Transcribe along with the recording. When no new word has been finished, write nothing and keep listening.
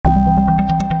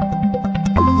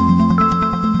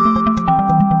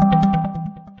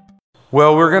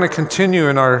Well, we're going to continue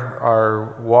in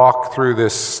our walk through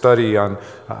this study on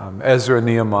Ezra and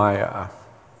Nehemiah.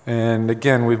 And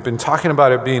again, we've been talking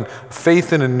about it being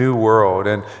faith in a new world.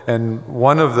 And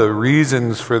one of the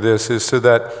reasons for this is so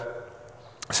that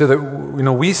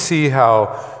we see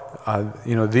how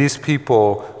these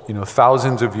people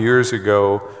thousands of years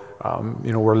ago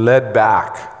were led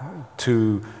back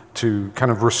to kind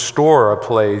of restore a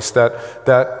place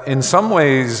that in some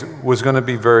ways was going to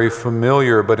be very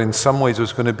familiar, but in some ways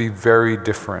was going to be very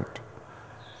different.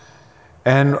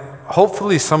 And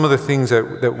hopefully some of the things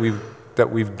that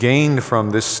we've gained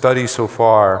from this study so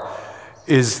far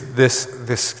is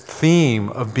this theme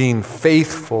of being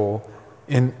faithful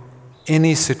in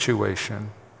any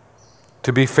situation.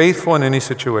 To be faithful in any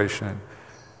situation.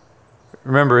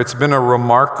 Remember, it's been a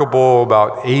remarkable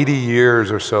about 80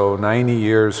 years or so, 90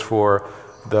 years for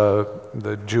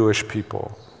the Jewish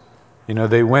people.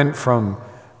 They went from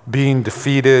being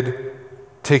defeated,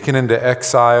 taken into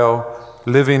exile,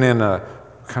 living in a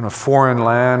kind of foreign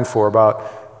land for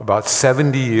about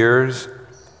 70 years.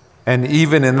 And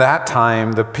even in that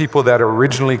time, the people that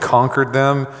originally conquered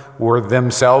them were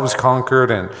themselves conquered,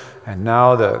 and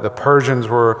now the Persians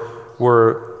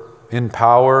were in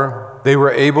power. They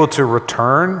were able to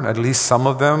return, at least some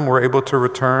of them were able to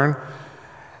return.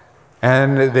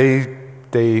 And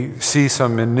they see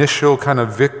some initial kind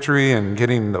of victory in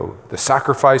getting the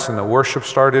sacrifice and the worship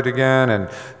started again,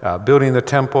 and building the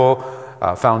temple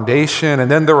foundation,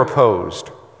 and then they're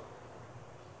opposed.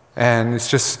 And it's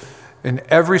just in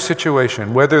every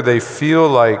situation, whether they feel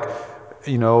like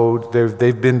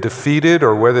they've been defeated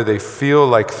or whether they feel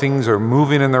like things are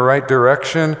moving in the right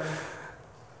direction,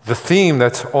 the theme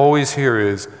that's always here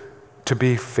is to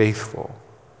be faithful.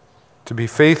 To be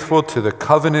faithful to the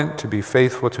covenant, to be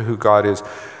faithful to who God is.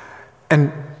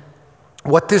 And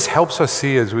what this helps us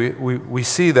see is we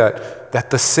see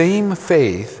that the same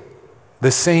faith,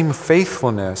 the same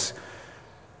faithfulness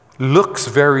looks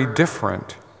very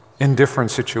different in different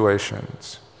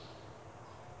situations.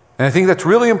 And I think that's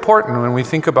really important when we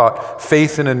think about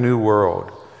faith in a new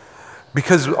world.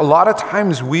 Because a lot of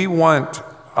times we want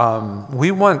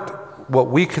what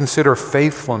we consider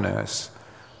faithfulness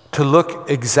to look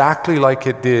exactly like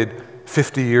it did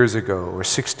 50 years ago or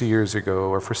 60 years ago,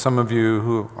 or for some of you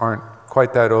who aren't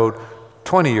quite that old,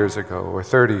 20 years ago or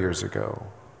 30 years ago.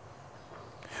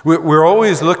 We're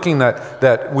always looking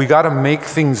that we got to make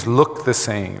things look the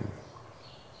same.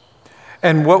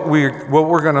 And what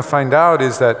we're going to find out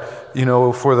is that,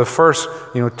 for the first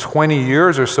 20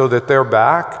 years or so that they're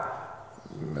back,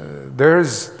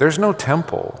 there's no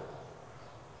temple.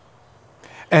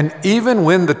 And even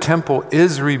when the temple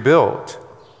is rebuilt,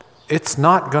 it's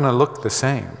not going to look the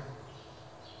same.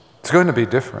 It's going to be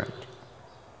different.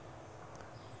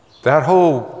 That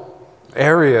whole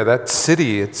area, that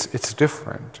city, it's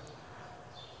different.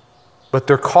 But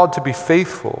they're called to be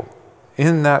faithful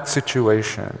in that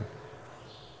situation,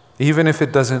 even if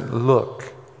it doesn't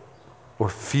look or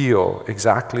feel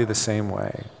exactly the same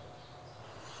way.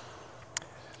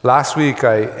 Last week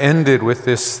I ended with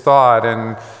this thought,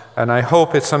 and I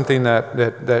hope it's something that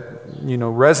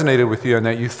resonated with you and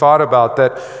that you thought about,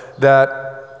 that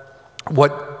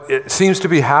what it seems to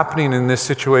be happening in this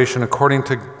situation according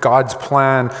to God's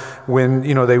plan when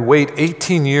they wait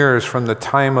 18 years from the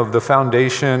time of the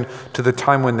foundation to the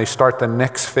time when they start the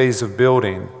next phase of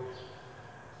building.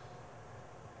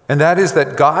 And that is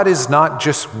that God is not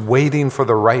just waiting for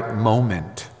the right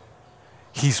moment.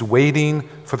 He's waiting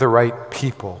for the right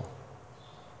people.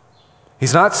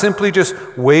 He's not simply just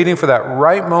waiting for that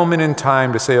right moment in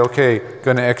time to say, okay,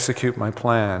 going to execute my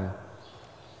plan.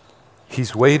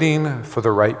 He's waiting for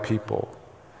the right people.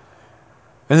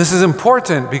 And this is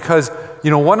important because,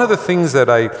 one of the things that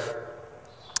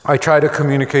I try to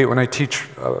communicate when I teach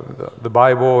the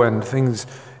Bible and things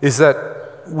is that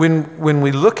when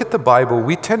we look at the Bible,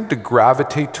 we tend to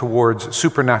gravitate towards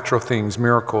supernatural things,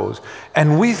 miracles.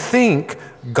 And we think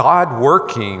God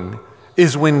working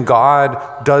is when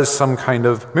God does some kind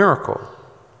of miracle.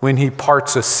 When he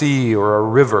parts a sea or a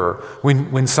river.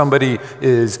 When somebody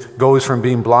goes from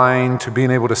being blind to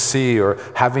being able to see, or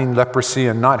having leprosy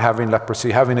and not having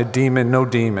leprosy, having a demon, no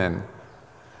demon.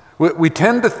 We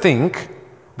tend to think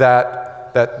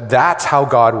that's how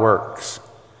God works.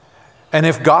 And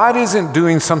if God isn't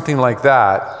doing something like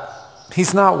that,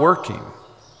 he's not working.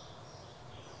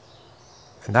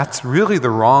 And that's really the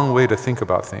wrong way to think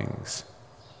about things.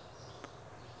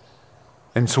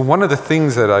 And so one of the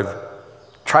things that I've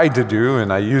tried to do,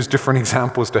 and I use different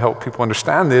examples to help people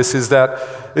understand this, is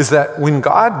that when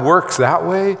God works that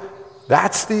way,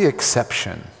 that's the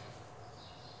exception.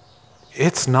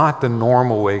 It's not the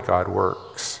normal way God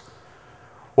works.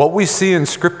 What we see in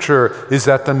Scripture is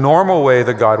that the normal way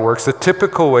that God works, the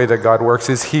typical way that God works,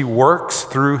 is He works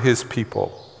through His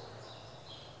people.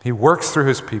 He works through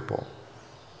His people.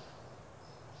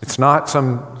 It's not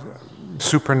some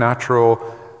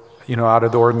supernatural, out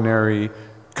of the ordinary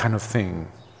kind of thing.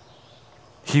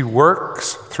 He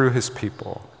works through His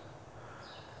people.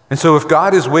 And so if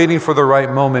God is waiting for the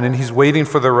right moment and He's waiting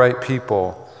for the right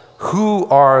people, who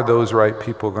are those right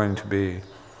people going to be?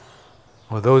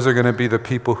 Well, those are going to be the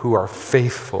people who are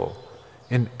faithful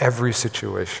in every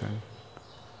situation.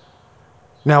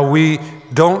 Now, we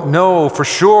don't know for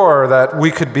sure that we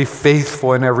could be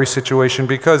faithful in every situation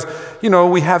because,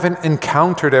 we haven't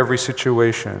encountered every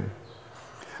situation.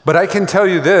 But I can tell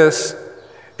you this,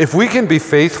 if we can be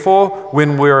faithful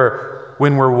when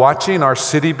we're watching our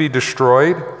city be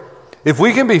destroyed, if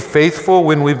we can be faithful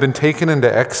when we've been taken into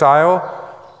exile,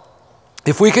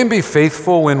 if we can be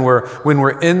faithful when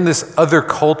we're in this other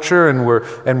culture and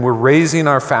we're raising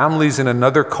our families in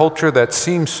another culture that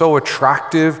seems so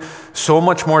attractive, so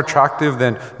much more attractive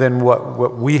than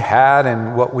what we had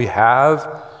and what we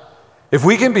have, if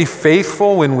we can be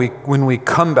faithful when we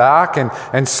come back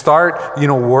and start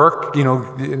work,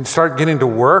 and start getting to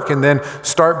work and then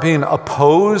start being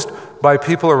opposed by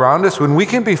people around us, when we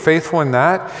can be faithful in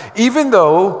that, even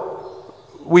though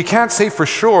we can't say for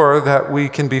sure that we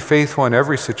can be faithful in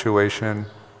every situation,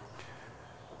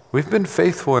 we've been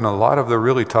faithful in a lot of the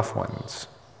really tough ones.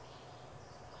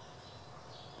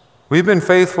 We've been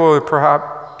faithful in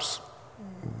perhaps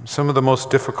some of the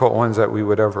most difficult ones that we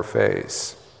would ever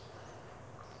face.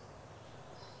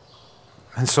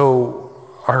 And so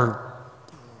our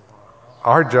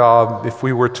job, if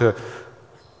we were to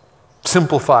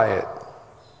simplify it,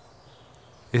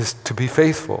 is to be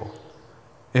faithful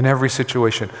in every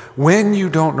situation. When you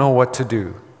don't know what to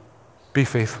do, be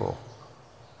faithful.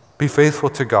 Be faithful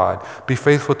to God. Be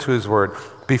faithful to His Word.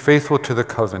 Be faithful to the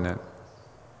covenant.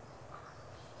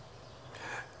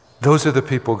 Those are the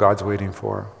people God's waiting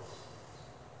for.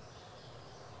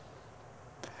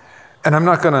 And I'm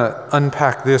not going to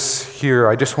unpack this here.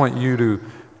 I just want you to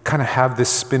kind of have this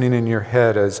spinning in your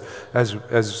head as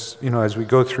we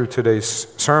go through today's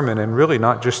sermon, and really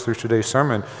not just through today's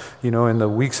sermon, in the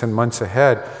weeks and months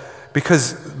ahead.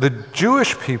 Because the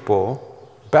Jewish people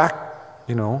back,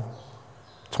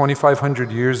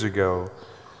 2,500 years ago,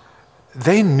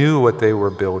 they knew what they were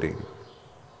building.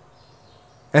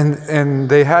 And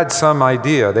they had some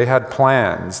idea. They had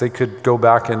plans. They could go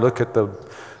back and look at the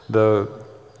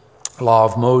law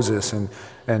of Moses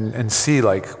and see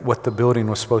what the building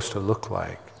was supposed to look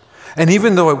like. And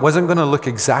even though it wasn't going to look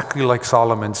exactly like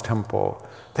Solomon's temple,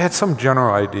 they had some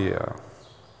general idea.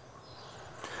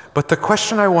 But the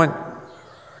question I want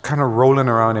kind of rolling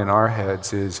around in our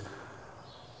heads is,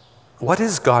 what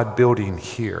is God building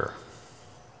here?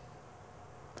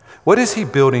 What is He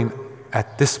building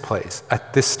at this place,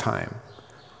 at this time?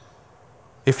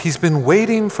 If He's been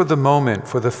waiting for the moment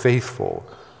for the faithful,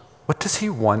 what does He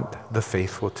want the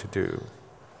faithful to do?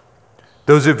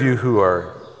 Those of you who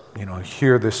are,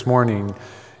 here this morning,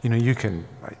 you can,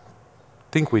 I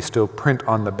think we still print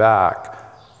on the back,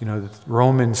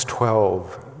 Romans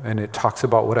 12, and it talks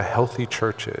about what a healthy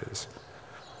church is.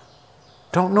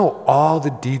 Don't know all the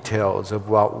details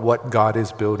about what God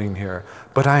is building here,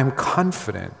 but I am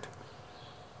confident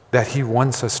that He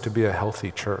wants us to be a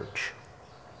healthy church.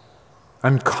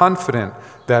 I'm confident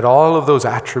that all of those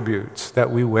attributes that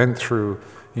we went through,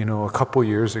 a couple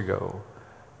years ago,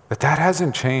 that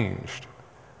hasn't changed.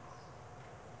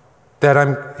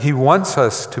 He wants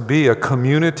us to be a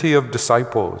community of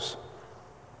disciples.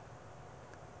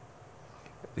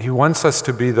 He wants us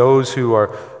to be those who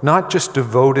are not just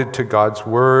devoted to God's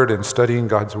Word and studying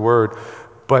God's Word,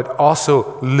 but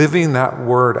also living that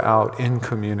Word out in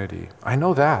community. I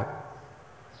know that.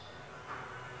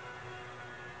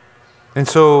 And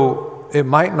so it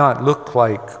might not look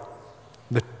like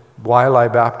the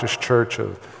Waialae Baptist Church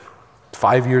of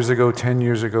 5 years ago, 10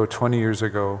 years ago, 20 years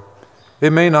ago.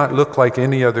 It may not look like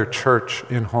any other church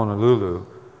in Honolulu,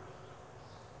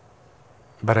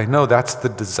 but I know that's the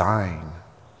design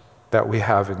that we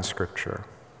have in Scripture.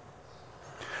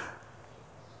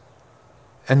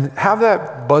 And have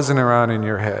that buzzing around in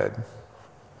your head.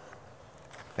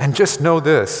 And just know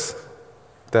this,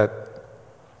 that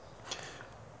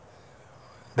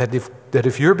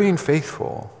if you're being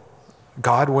faithful,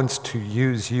 God wants to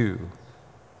use you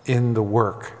in the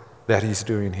work that He's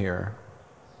doing here.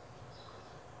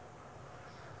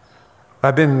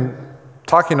 I've been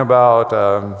talking about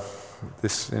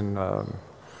this in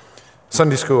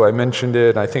Sunday school. I mentioned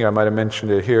it. I think I might have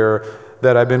mentioned it here.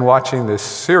 that I've been watching this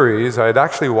series. I'd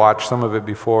actually watched some of it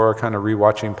before, kind of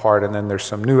rewatching part, and then there's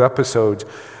some new episodes.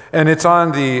 And it's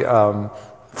on the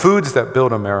foods that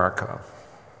build America.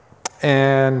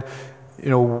 And,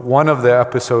 one of the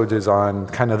episodes is on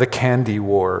kind of the candy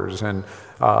wars. And,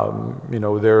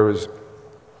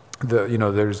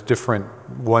 there's different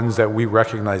ones that we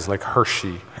recognize, like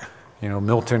Hershey,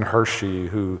 Milton Hershey,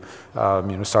 who,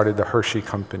 started the Hershey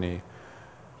Company.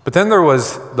 But then there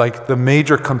was like the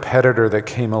major competitor that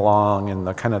came along in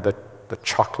the kind of the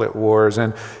chocolate wars,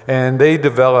 and they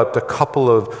developed a couple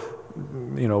of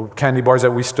candy bars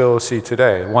that we still see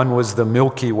today. One was the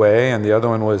Milky Way, and the other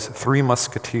one was Three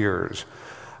Musketeers.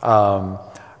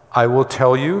 I will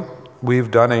tell you, we've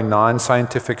done a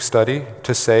non-scientific study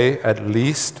to say, at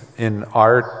least in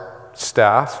our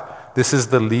staff, this is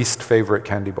the least favorite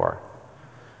candy bar.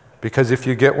 Because if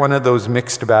you get one of those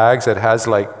mixed bags that has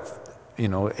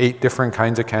 8 different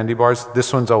kinds of candy bars,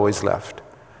 this one's always left.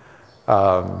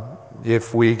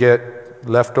 If we get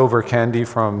leftover candy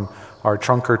from our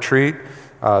trunk or treat,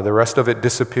 the rest of it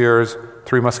disappears.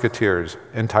 Three Musketeers,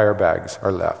 entire bags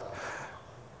are left.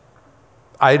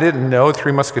 I didn't know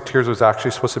Three Musketeers was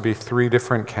actually supposed to be 3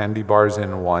 different candy bars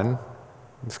in one.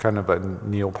 It's kind of a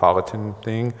Neapolitan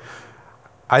thing.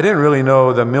 I didn't really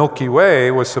know the Milky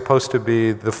Way was supposed to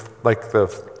be the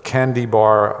candy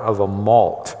bar of a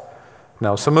malt.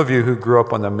 Now, some of you who grew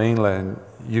up on the mainland,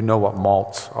 you know what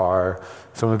malts are.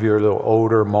 Some of you are a little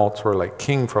older. Malts were like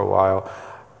king for a while.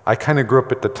 I kind of grew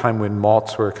up at the time when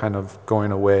malts were kind of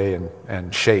going away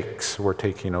and shakes were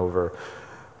taking over.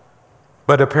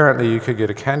 But apparently you could get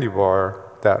a candy bar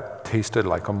that tasted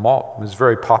like a malt. It was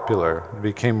very popular. It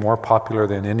became more popular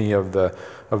than any of the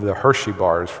Hershey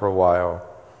bars for a while.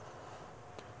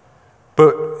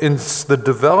 But in the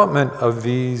development of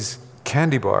these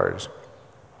candy bars,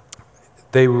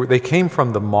 they came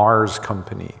from the Mars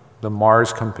Company. The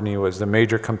Mars Company was the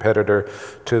major competitor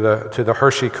to the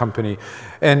Hershey Company.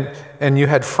 And you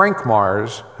had Frank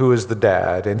Mars, who was the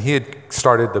dad, and he had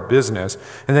started the business.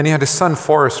 And then he had his son,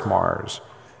 Forrest Mars.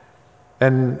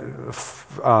 And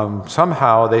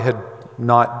somehow they had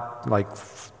not,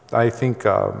 I think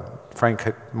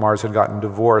Frank Mars had gotten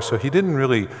divorced, so he didn't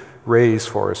really raise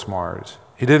Forrest Mars.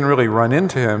 He didn't really run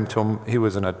into him till he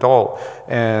was an adult,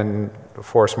 and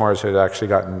Forrest Mars had actually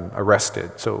gotten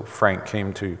arrested, so Frank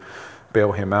came to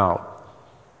bail him out.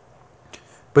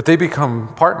 But they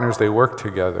become partners, they work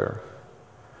together.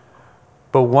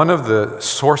 But one of the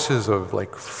sources of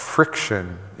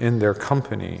friction in their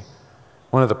company,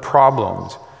 one of the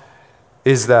problems,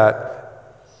 is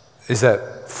that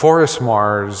Forrest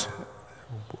Mars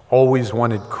always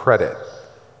wanted credit.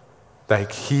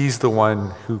 He's the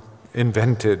one who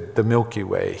invented the Milky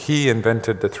Way. He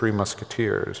invented the Three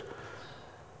Musketeers.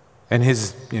 And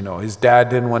his dad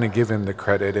didn't want to give him the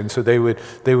credit, and so they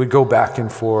would go back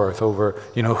and forth over,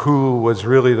 who was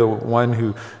really the one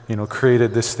who,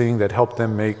 created this thing that helped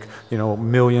them make,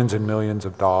 millions and millions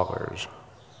of dollars.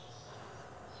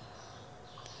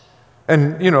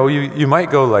 And you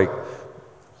might go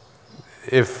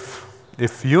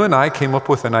if you and I came up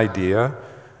with an idea,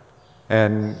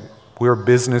 and we're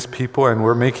business people and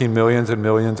we're making millions and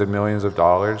millions and millions of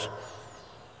dollars,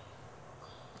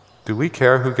 do we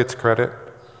care who gets credit?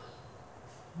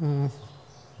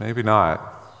 Maybe not.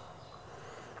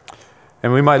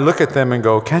 And we might look at them and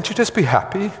go, can't you just be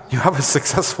happy? You have a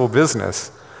successful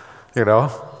business,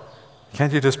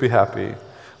 Can't you just be happy?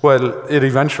 Well, it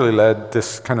eventually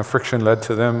this kind of friction led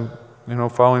to them,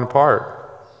 falling apart.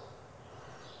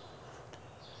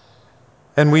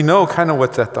 And we know kind of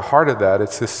what's at the heart of that.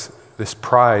 It's this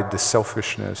pride, this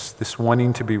selfishness, this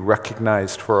wanting to be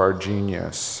recognized for our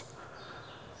genius.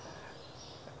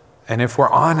 And if we're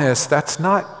honest, that's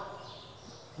not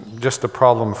just a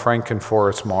problem Frank and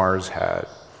Forrest Mars had.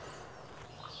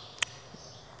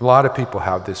 A lot of people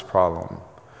have this problem.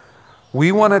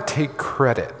 We want to take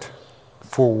credit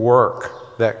for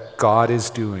work that God is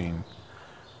doing.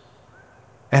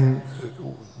 And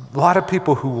a lot of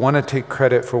people who want to take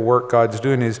credit for work God's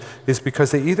doing is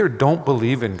because they either don't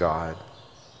believe in God,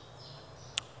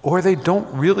 or they don't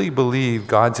really believe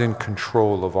God's in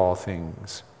control of all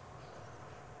things.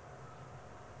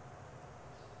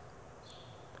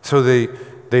 So they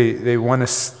want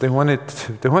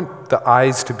the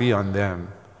eyes to be on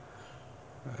them.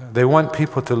 They want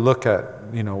people to look at,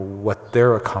 what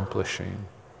they're accomplishing.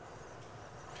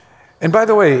 And by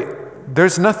the way,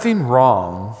 there's nothing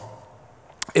wrong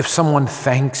if someone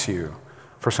thanks you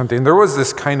for something. There was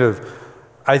this kind of,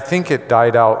 I think it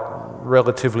died out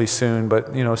relatively soon, but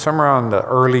somewhere around the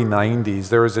early 90s,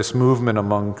 there was this movement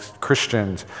among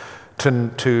Christians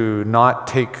to not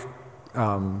take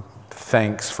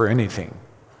thanks for anything.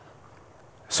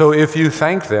 So if you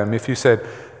thank them, if you said,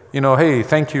 hey,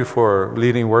 thank you for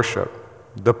leading worship,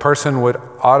 the person would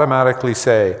automatically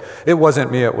say, it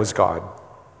wasn't me, it was God.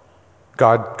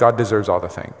 God deserves all the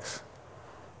thanks.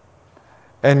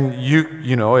 And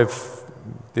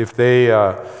if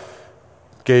they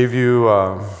gave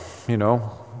you,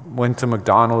 went to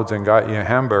McDonald's and got you a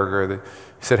hamburger, they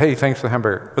said, hey, thanks for the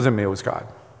hamburger. It wasn't me, it was God.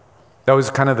 That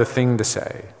was kind of the thing to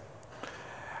say.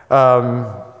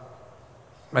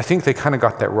 I think they kind of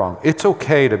got that wrong. It's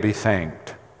okay to be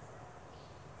thanked.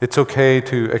 It's okay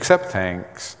to accept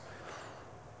thanks.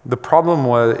 The problem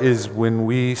is when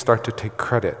we start to take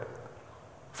credit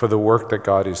for the work that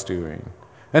God is doing.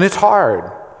 And it's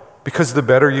hard, because the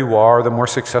better you are, the more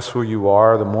successful you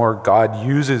are, the more God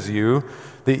uses you,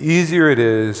 the easier it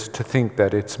is to think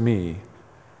that it's me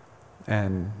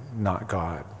and not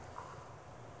God.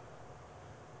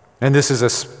 And this is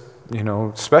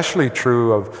especially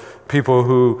true of people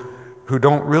who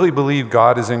don't really believe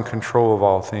God is in control of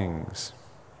all things.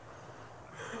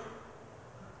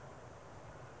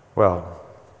 Well,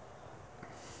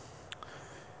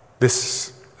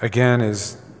 this again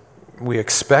we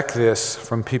expect this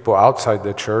from people outside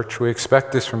the church. We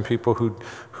expect this from people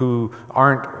who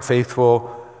aren't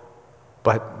faithful,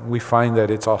 but we find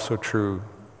that it's also true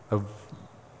of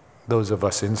those of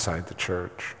us inside the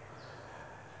church.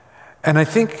 And I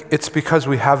think it's because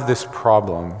we have this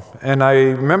problem. And I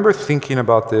remember thinking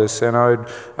about this, and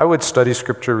I would study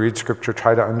Scripture, read Scripture,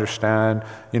 try to understand,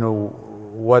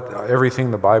 what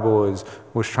everything the Bible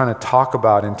was trying to talk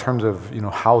about in terms of,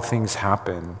 how things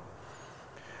happen.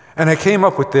 And I came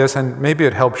up with this, and maybe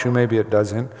it helps you, maybe it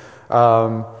doesn't.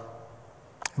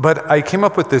 But I came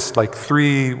up with this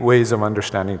 3 ways of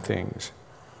understanding things.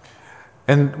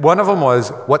 And one of them was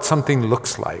what something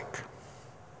looks like.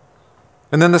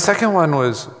 And then the second one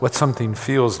was what something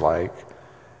feels like.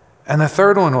 And the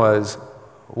third one was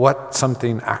what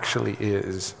something actually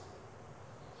is.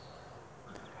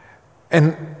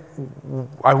 And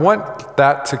I want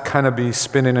that to kind of be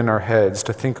spinning in our heads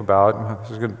to think about.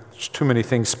 There's too many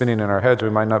things spinning in our heads. We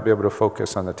might not be able to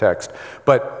focus on the text.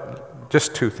 But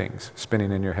just 2 things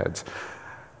spinning in your heads.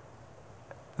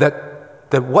 That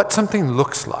what something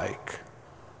looks like.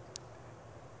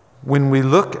 When we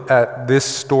look at this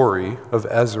story of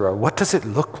Ezra, what does it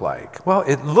look like? Well,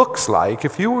 it looks like,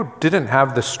 if you didn't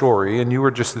have the story and you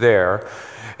were just there,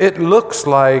 it looks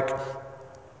like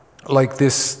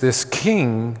this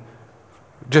king,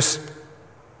 just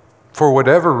for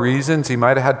whatever reasons, he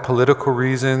might have had political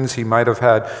reasons, he might have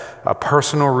had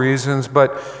personal reasons,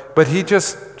 but he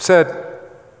just said,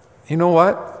 you know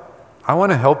what? I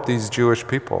want to help these Jewish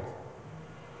people.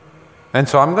 And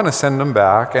so I'm going to send them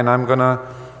back, and I'm going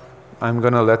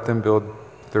to let them build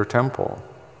their temple.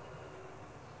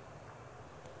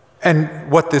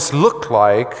 And what this looked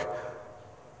like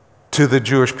to the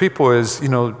Jewish people is,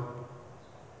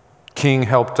 King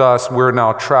helped us, we're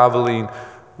now traveling,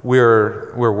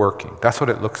 we're working. That's what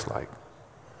it looks like.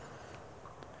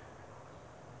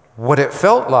 What it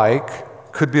felt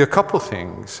like could be a couple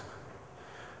things.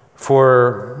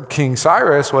 For King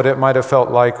Cyrus, what it might have felt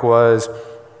like was,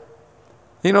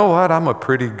 you know what, I'm a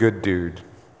pretty good dude.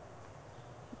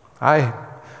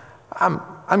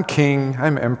 I'm king,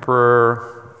 I'm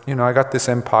emperor, I got this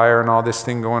empire and all this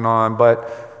thing going on, but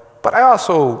I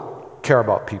also care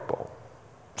about people.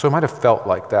 So it might have felt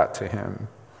like that to him.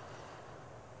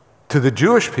 To the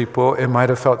Jewish people, it might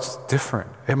have felt different.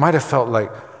 It might have felt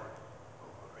like,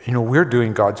 we're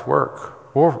doing God's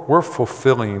work. We're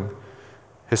fulfilling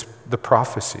the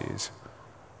prophecies.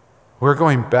 We're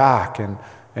going back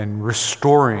and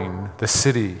restoring the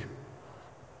city,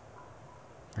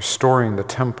 restoring the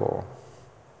temple.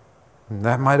 And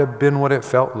that might have been what it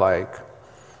felt like.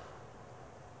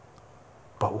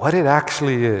 But what it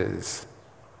actually is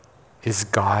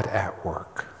God at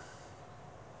work.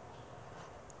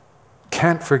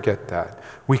 Can't forget that.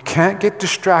 We can't get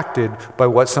distracted by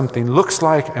what something looks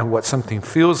like and what something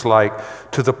feels like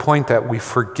to the point that we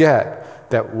forget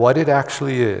that what it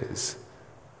actually is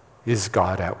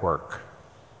God at work.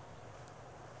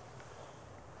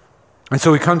 And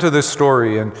so we come to this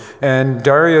story, and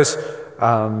Darius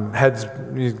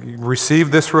had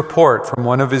received this report from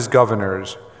one of his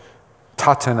governors,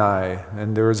 Tattenai,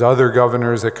 and there was other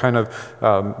governors that kind of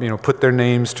put their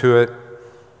names to it.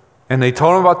 And they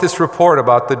told him about this report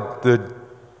about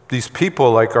these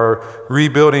people are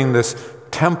rebuilding this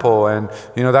temple, and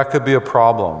that could be a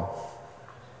problem.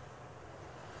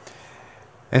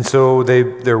 And so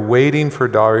they're waiting for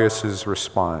Darius's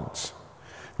response.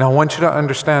 Now I want you to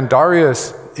understand,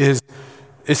 Darius is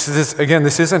This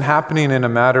isn't happening in a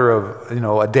matter of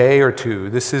a day or two.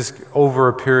 This is over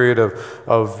a period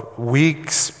of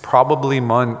weeks, probably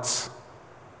months,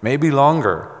 maybe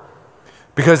longer.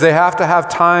 Because they have to have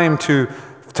time to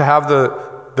have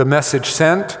the message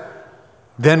sent.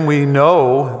 Then we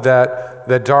know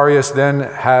that Darius then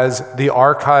has the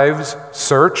archives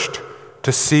searched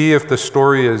to see if the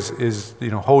story is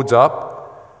holds up.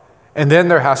 And then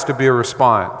there has to be a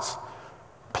response.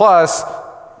 Plus,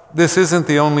 this isn't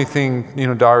the only thing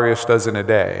Darius does in a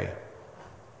day.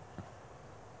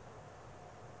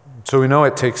 So we know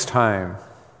it takes time.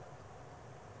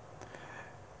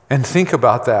 And think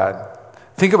about that.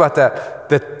 Think about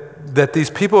that these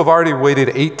people have already waited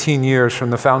 18 years from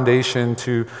the foundation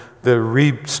to the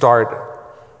restart.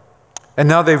 And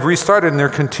now they've restarted and they're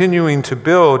continuing to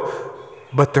build,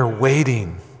 but they're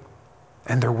waiting.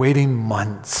 And they're waiting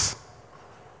months.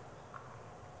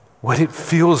 What it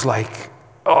feels like,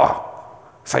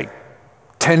 it's like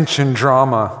tension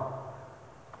drama.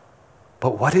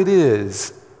 But what it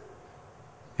is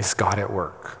God at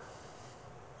work.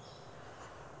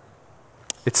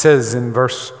 It says in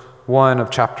verse 1 of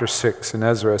chapter 6 in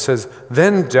Ezra, it says,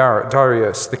 "Then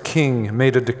Darius the king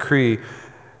made a decree,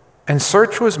 and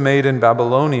search was made in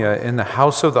Babylonia in the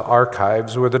house of the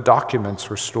archives where the documents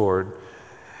were stored.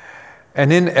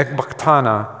 And in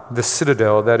Ecbatana, the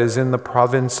citadel that is in the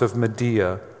province of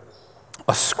Media,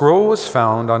 a scroll was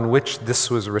found on which this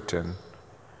was written,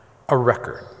 a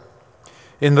record.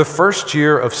 In the first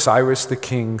year of Cyrus the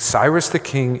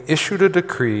king issued a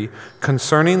decree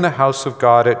concerning the house of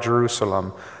God at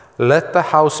Jerusalem. Let the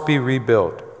house be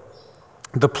rebuilt,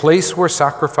 the place where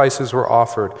sacrifices were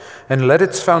offered, and let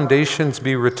its foundations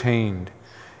be retained.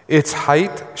 Its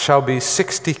height shall be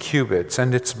 60 cubits,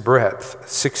 and its breadth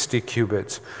 60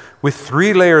 cubits, with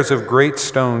 3 layers of great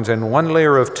stones and 1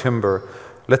 layer of timber.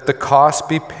 Let the cost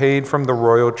be paid from the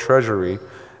royal treasury,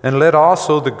 and let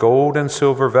also the gold and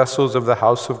silver vessels of the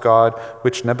house of God,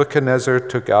 which Nebuchadnezzar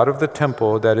took out of the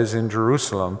temple that is in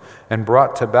Jerusalem and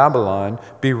brought to Babylon,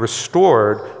 be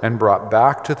restored and brought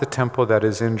back to the temple that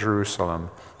is in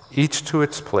Jerusalem, each to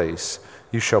its place.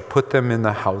 You shall put them in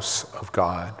the house of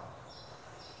God."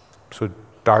 So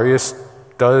Darius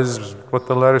does what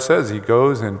the letter says. He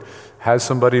goes and has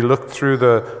somebody look through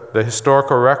the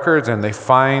historical records, and they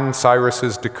find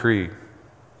Cyrus's decree.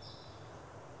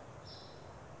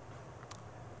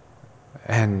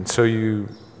 And so you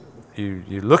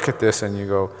look at this and you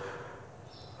go,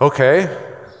 okay,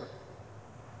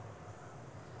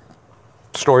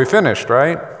 story finished,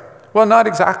 right? Well, not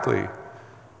exactly.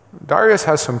 Darius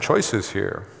has some choices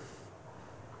here.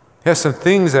 He has some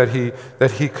things that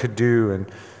he could do,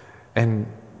 and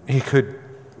he could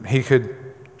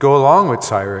go along with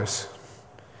Cyrus.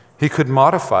 He could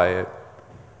modify it.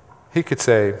 He could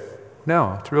say,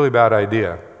 no, it's a really bad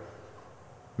idea.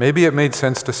 Maybe it made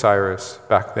sense to Cyrus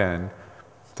back then.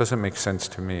 It doesn't make sense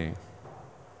to me.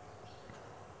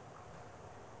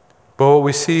 But what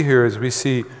we see here is we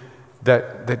see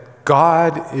that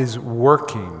God is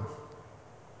working.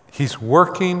 He's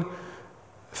working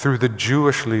through the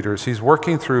Jewish leaders. He's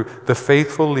working through the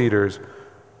faithful leaders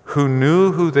who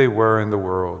knew who they were in the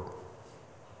world.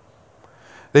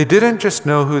 They didn't just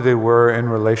know who they were in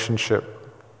relationship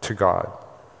to God.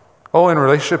 Oh, in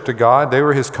relationship to God, they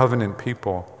were his covenant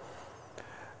people.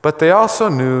 But they also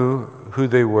knew who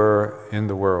they were in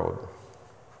the world.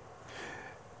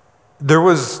 There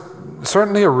was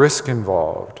certainly a risk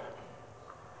involved.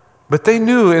 But they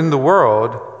knew in the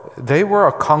world they were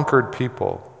a conquered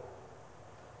people.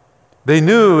 They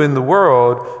knew in the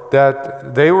world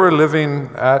that they were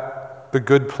living at the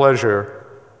good pleasure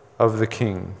of the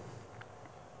king.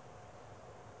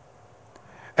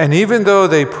 And even though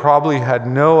they probably had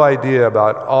no idea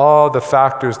about all the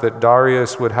factors that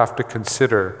Darius would have to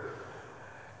consider,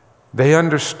 they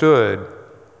understood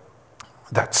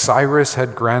that Cyrus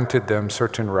had granted them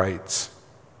certain rights.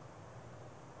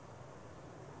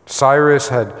 Cyrus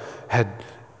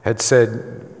had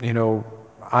said,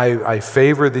 I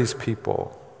favor these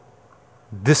people.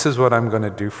 This is what I'm going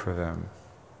to do for them.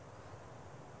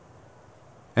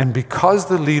 And because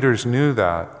the leaders knew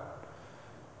that,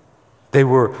 they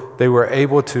were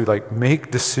able to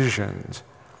make decisions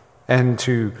and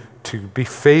to be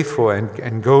faithful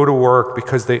and go to work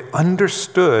because they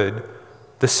understood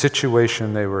the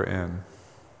situation they were in.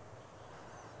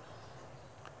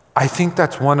 I think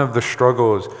that's one of the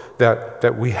struggles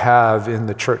that we have in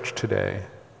the church today.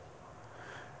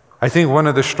 I think one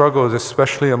of the struggles,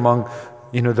 especially among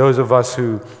those of us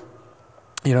who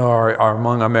are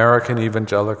among American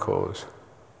evangelicals,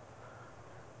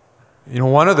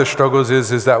 One of the struggles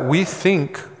is that we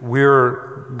think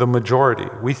we're the majority.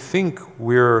 We think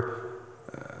we're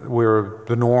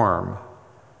the norm.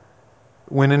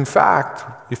 When in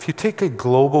fact, if you take a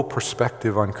global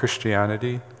perspective on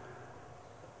Christianity,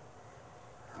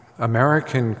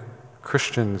 American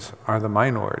Christians are the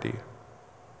minority.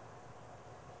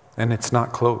 And it's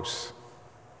not close.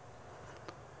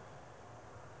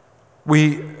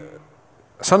 We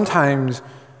sometimes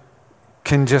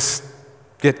can just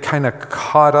get kind of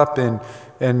caught up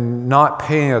in not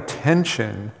paying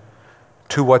attention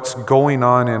to what's going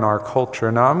on in our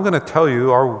culture. Now, I'm going to tell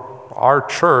you, our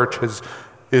church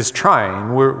is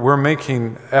trying. We're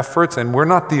making efforts, and we're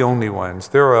not the only ones.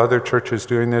 There are other churches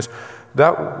doing this. The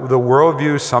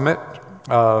Worldview Summit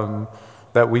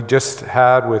that we just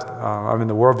had with,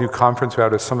 the Worldview Conference we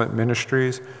had with Summit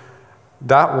Ministries,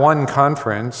 that one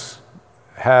conference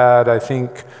had, I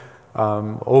think,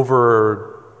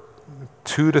 over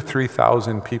 2,000 to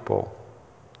 3,000 people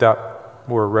that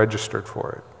were registered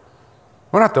for it.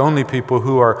 We're not the only people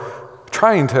who are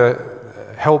trying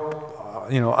to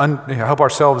help, help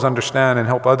ourselves understand and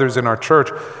help others in our church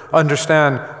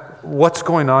understand what's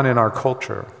going on in our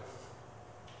culture.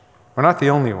 We're not the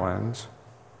only ones.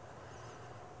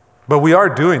 But we are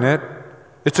doing it.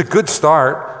 It's a good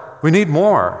start. We need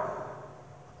more.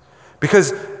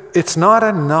 Because it's not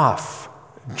enough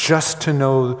just to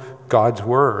know God's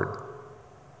Word.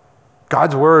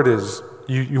 God's Word is,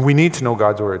 we need to know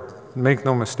God's Word. Make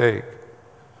no mistake.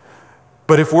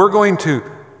 But if we're going to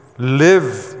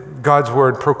live God's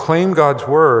Word, proclaim God's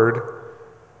Word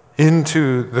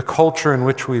into the culture in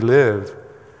which we live,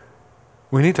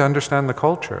 we need to understand the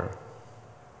culture.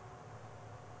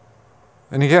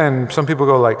 And again, some people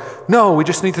go like, no, we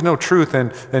just need to know truth,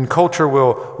 and culture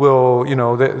will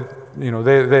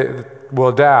they will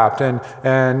adapt, and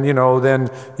then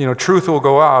truth will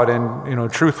go out,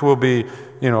 and truth will be,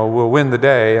 will win the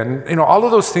day, and all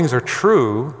of those things are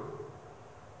true.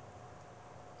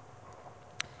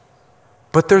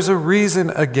 But there's a reason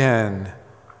again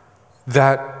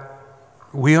that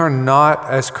we are not,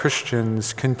 as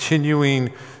Christians,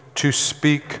 continuing to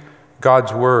speak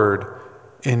God's word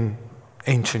in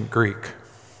ancient Greek.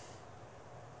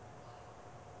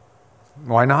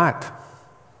 Why not?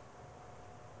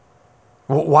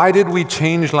 Why did we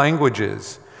change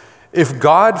languages? If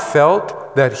God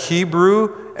felt that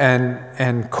Hebrew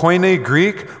and Koine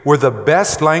Greek were the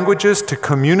best languages to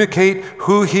communicate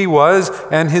who he was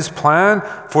and his plan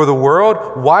for the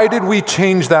world, why did we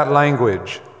change that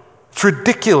language? It's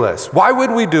ridiculous. Why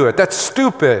would we do it? That's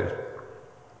stupid.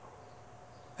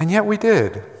 And yet we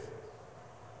did.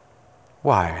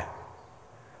 Why?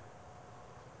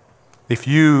 If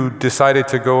you decided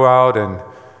to go out and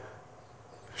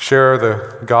share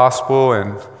the gospel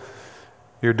and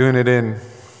you're doing it in,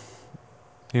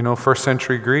 first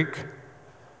century Greek,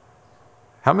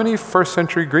 how many first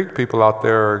century Greek people out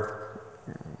there are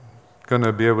going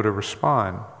to be able to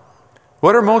respond?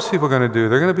 What are most people going to do?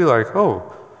 They're going to be like,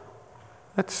 oh,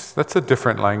 that's a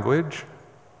different language.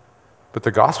 But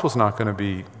the gospel's not going to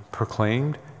be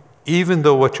proclaimed, even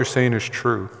though what you're saying is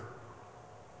true.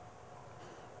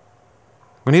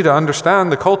 We need to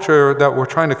understand the culture that we're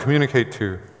trying to communicate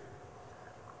to.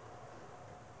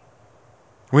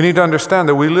 We need to understand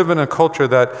that we live in a culture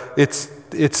that it's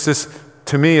just,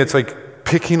 to me, it's like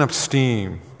picking up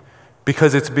steam,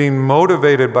 because it's being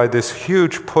motivated by this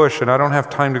huge push, and I don't have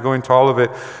time to go into all of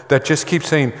it, that just keeps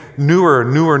saying newer,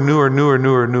 newer, newer, newer,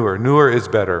 newer, newer. Newer is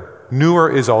better. Newer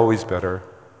is always better.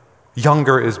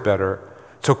 Younger is better.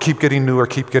 So keep getting newer,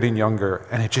 keep getting younger,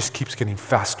 and it just keeps getting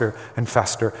faster and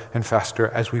faster and faster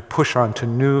as we push on to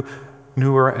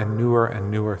newer and newer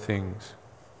and newer things.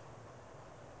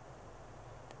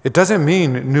 It doesn't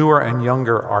mean newer and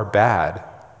younger are bad.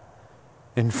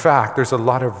 In fact, there's a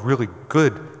lot of really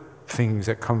good things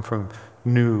that come from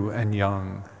new and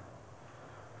young.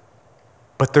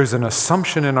 But there's an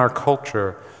assumption in our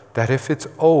culture that if it's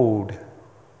old,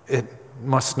 it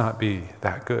must not be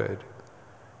that good.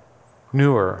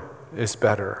 Newer is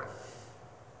better.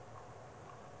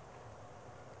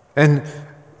 And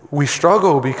we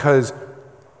struggle because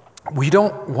we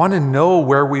don't want to know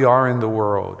where we are in the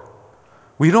world.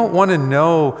 We don't want to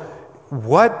know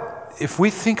if we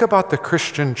think about the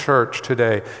Christian church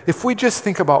today, if we just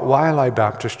think about Waialae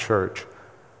Baptist Church,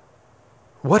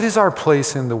 what is our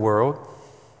place in the world?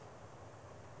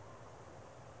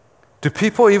 Do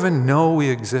people even know we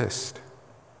exist?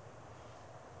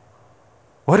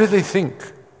 What do they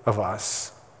think of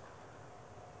us?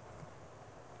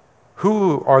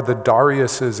 Who are the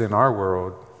Dariuses in our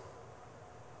world?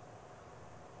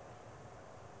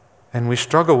 And we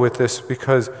struggle with this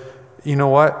because you know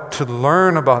what? To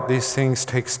learn about these things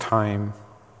takes time.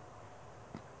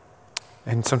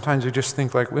 And sometimes we just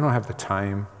think like, we don't have the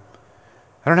time.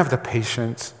 I don't have the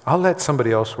patience. I'll let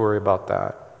somebody else worry about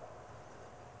that.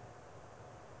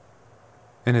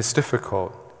 And it's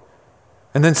difficult.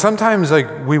 And then sometimes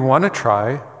like we want to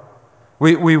try.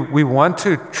 We want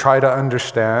to try to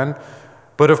understand.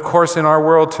 But of course, in our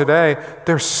world today,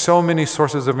 there's so many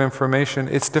sources of information.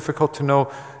 It's difficult to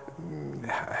know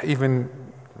even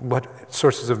what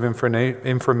sources of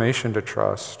information to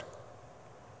trust.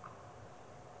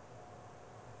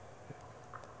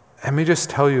 Let me just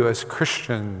tell you, as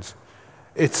Christians,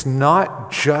 it's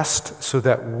not just so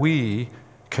that we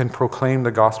can proclaim the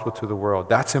gospel to the world.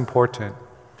 That's important.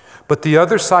 But the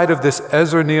other side of this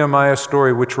Ezra-Nehemiah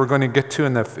story, which we're going to get to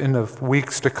in the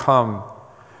weeks to come,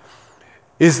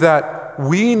 is that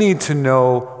we need to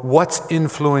know what's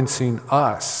influencing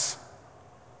us.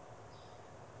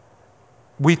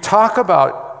 We talk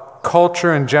about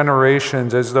culture and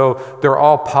generations as though they're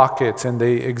all pockets and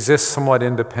they exist somewhat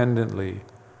independently.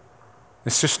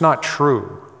 It's just not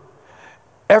true.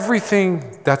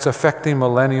 Everything that's affecting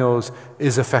millennials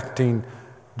is affecting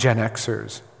Gen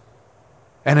Xers.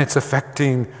 And it's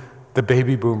affecting the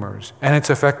baby boomers. And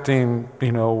it's affecting,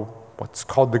 what's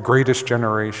called the greatest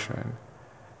generation.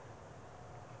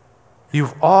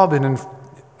 You've all been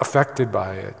affected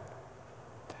by it.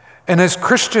 And as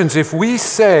Christians, if we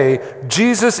say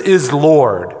Jesus is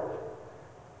Lord,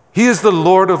 He is the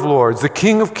Lord of Lords, the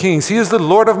King of Kings. He is the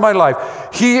Lord of my life.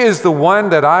 He is the one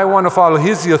that I want to follow. He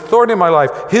is the authority of my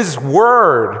life. His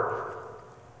word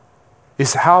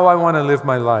is how I want to live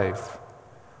my life.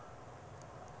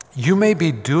 You may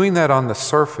be doing that on the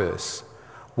surface,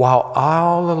 while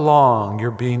all along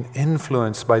you're being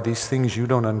influenced by these things you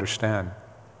don't understand.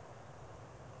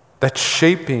 That's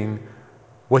shaping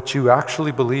what you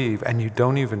actually believe, and you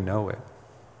don't even know it.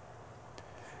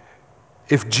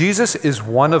 If Jesus is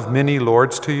one of many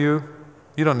lords to you,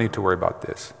 you don't need to worry about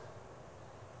this.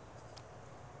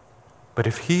 But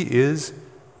if He is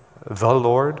the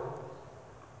Lord,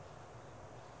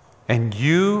 and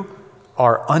you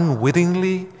are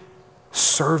unwittingly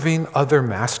serving other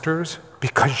masters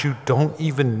because you don't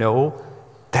even know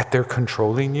that they're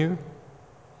controlling you,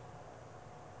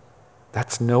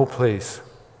 that's no place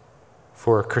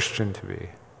for a Christian to be.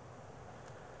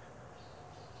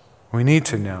 We need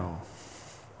to know.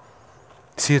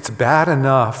 See, it's bad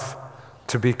enough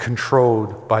to be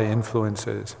controlled by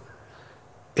influences.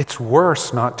 It's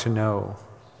worse not to know.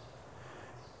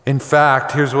 In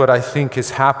fact, here's what I think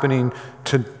is happening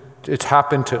it's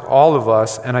happened to all of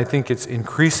us, and I think it's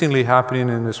increasingly happening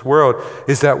in this world,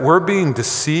 is that we're being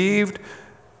deceived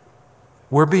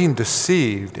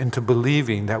into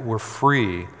believing that we're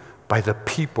free by the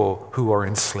people who are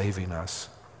enslaving us.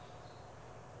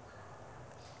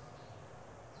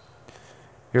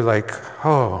 You're like,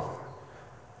 oh,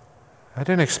 I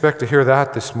didn't expect to hear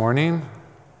that this morning.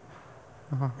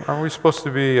 Aren't we supposed to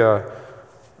be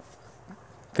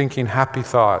thinking happy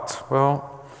thoughts? Well,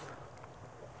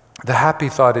 the happy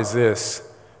thought is this: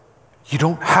 you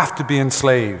don't have to be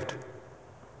enslaved.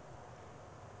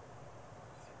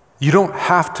 You don't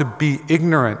have to be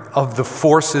ignorant of the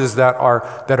forces that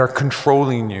are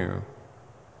controlling you.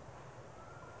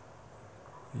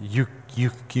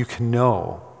 You can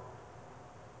know.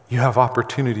 You have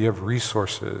opportunity, you have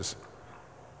resources.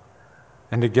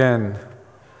 And again,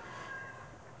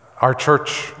 our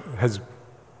church has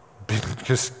been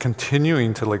just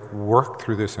continuing to work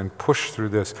through this and push through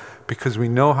this because we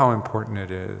know how important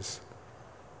it is.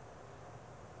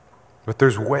 But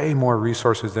there's way more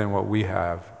resources than what we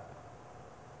have.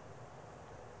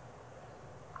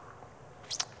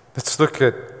 Let's look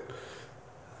at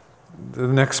the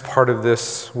next part of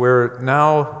this, where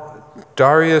now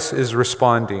Darius is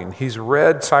responding. He's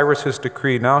read Cyrus's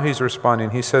decree. Now he's responding.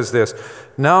 He says this: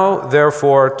 "Now,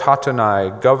 therefore,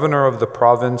 Tattenai, governor of the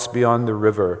province beyond the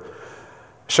river,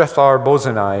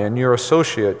 Shethar-Bozenai, and your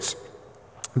associates,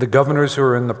 the governors who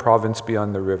are in the province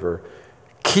beyond the river,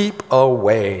 keep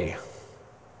away."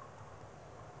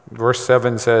 Verse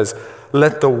 7 says,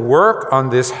 "Let the work on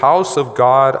this house of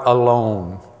God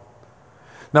alone."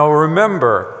 Now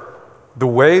remember, the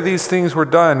way these things were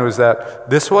done was that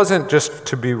this wasn't just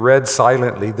to be read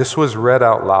silently, this was read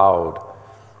out loud.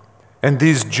 And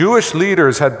these Jewish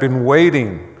leaders had been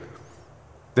waiting.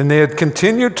 Then they had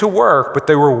continued to work, but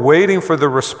they were waiting for the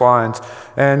response.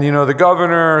 And the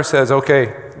governor says,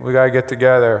 "Okay, we got to get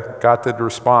together." Got the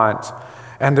response.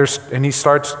 And he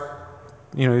starts,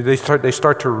 they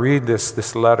start to read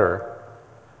this letter.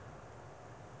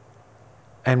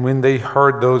 And when they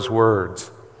heard those words,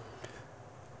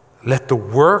 let the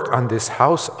work on this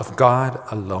house of God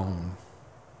alone.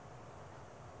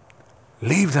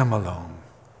 Leave them alone.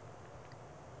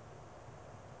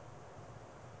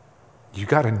 You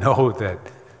got to know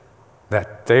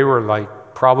that they were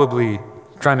like probably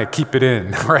trying to keep it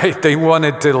in, right? They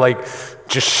wanted to like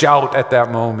just shout at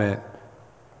that moment.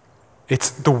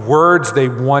 It's the words they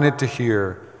wanted to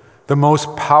hear. The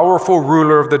most powerful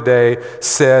ruler of the day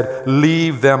said,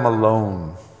 leave them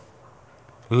alone.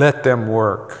 Let them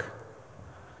work.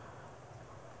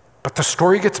 But the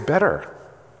story gets better.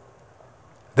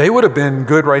 They would have been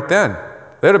good right then.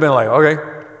 They'd have been like,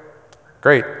 okay,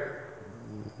 great.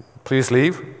 Please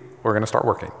leave. We're going to start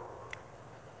working.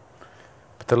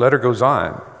 But the letter goes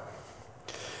on.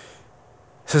 It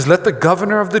says, let the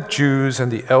governor of the Jews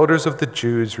and the elders of the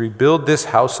Jews rebuild this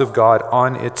house of God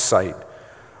on its site.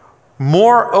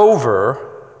 Moreover,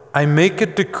 I make a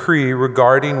decree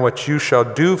regarding what you shall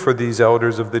do for these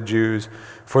elders of the Jews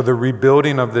for the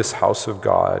rebuilding of this house of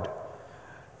God.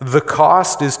 The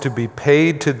cost is to be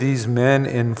paid to these men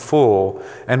in full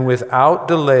and without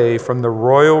delay from the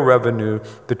royal revenue,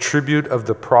 the tribute of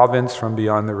the province from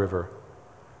beyond the river.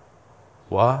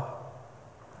 What?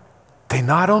 They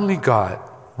not only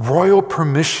got royal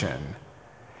permission,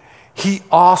 he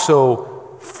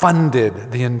also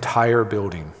funded the entire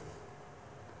building.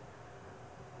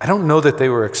 I don't know that they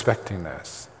were expecting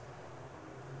this.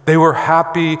 They were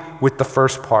happy with the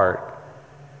first part.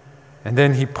 And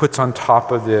then he puts on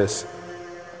top of this,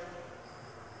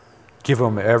 give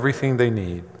them everything they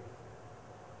need.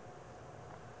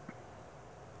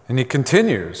 And he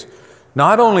continues,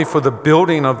 not only for the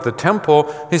building of the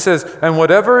temple, he says, and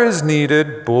whatever is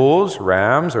needed, bulls,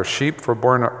 rams, or sheep for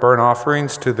burnt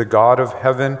offerings to the God of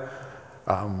heaven,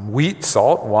 wheat,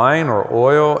 salt, wine, or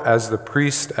oil, as the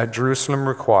priests at Jerusalem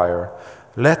require,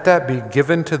 let that be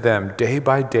given to them day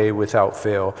by day without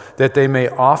fail, that they may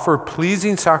offer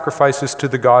pleasing sacrifices to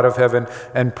the God of heaven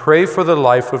and pray for the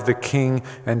life of the king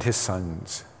and his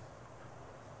sons.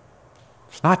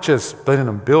 It's not just letting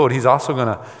them build, he's also going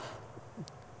to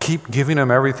keep giving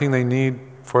them everything they need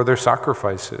for their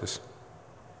sacrifices.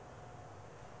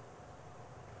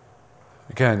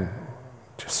 Again,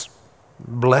 just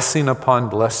blessing upon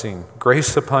blessing,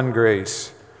 grace upon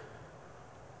grace.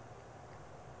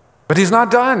 But he's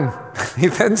not done. He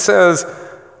then says,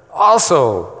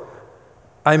 also,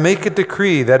 I make a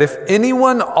decree that if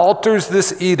anyone alters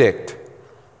this edict,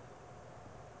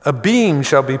 a beam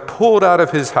shall be pulled out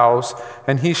of his house,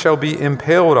 and he shall be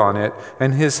impaled on it,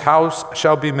 and his house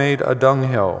shall be made a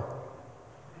dunghill.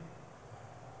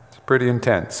 It's pretty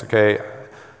intense, okay?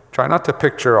 Try not to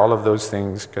picture all of those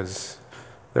things because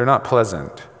they're not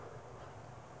pleasant.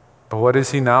 But what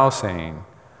is he now saying?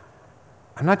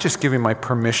 I'm not just giving my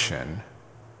permission.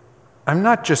 I'm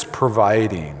not just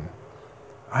providing.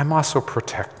 I'm also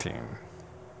protecting.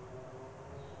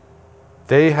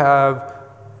 They have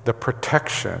the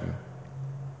protection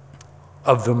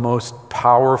of the most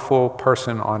powerful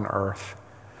person on earth.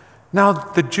 Now,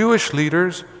 the Jewish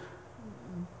leaders,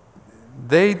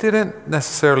 they didn't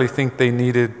necessarily think they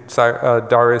needed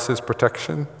Darius's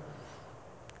protection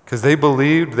because they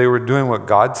believed they were doing what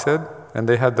God said and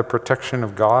they had the protection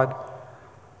of God.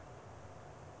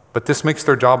 But this makes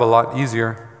their job a lot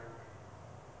easier,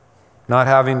 not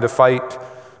having to fight,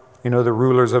 the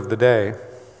rulers of the day.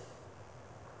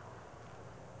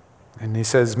 And he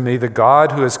says, may the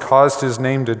God who has caused his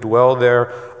name to dwell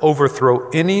there overthrow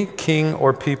any king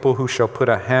or people who shall put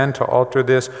a hand to alter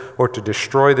this or to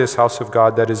destroy this house of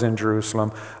God that is in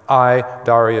Jerusalem. I,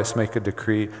 Darius, make a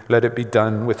decree. Let it be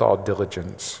done with all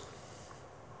diligence.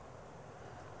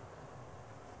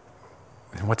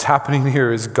 And what's happening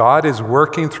here is God is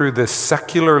working through this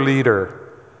secular leader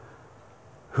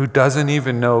who doesn't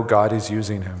even know God is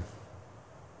using him.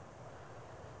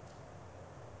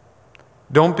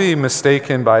 Don't be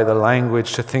mistaken by the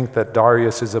language to think that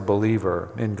Darius is a believer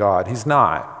in God. He's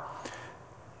not.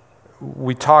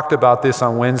 We talked about this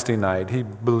on Wednesday night. He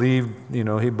believed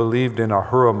in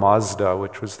Ahura Mazda,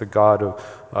 which was the god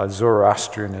of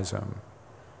Zoroastrianism.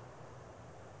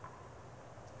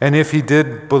 And if he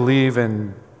did believe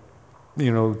in,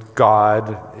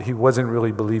 God, he wasn't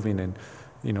really believing in,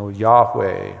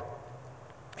 Yahweh.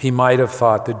 He might have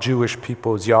thought the Jewish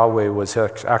people's Yahweh was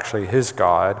actually his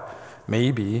God,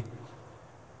 maybe.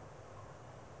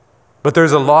 But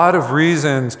there's a lot of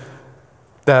reasons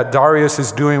that Darius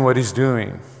is doing what he's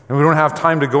doing. And we don't have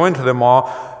time to go into them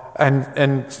all.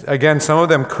 And again, some of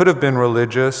them could have been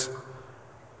religious.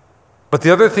 But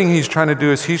the other thing he's trying to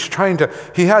do is he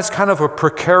has kind of a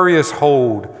precarious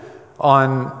hold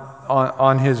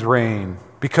on his reign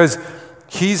because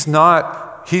he's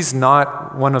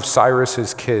not one of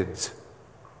Cyrus's kids.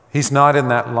 He's not in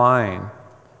that line.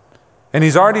 And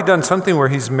he's already done something where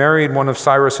he's married one of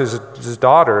Cyrus's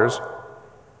daughters.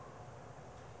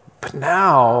 But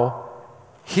now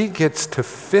he gets to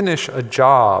finish a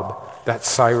job that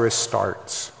Cyrus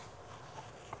starts.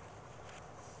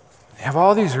 You have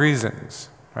all these reasons,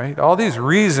 right? All these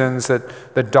reasons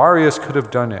that Darius could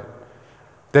have done it.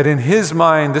 That in his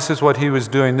mind, this is what he was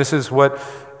doing. This is what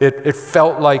it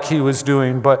felt like he was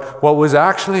doing. But what was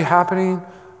actually happening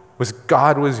was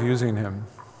God was using him.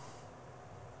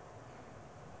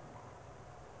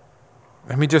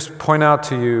 Let me just point out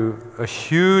to you a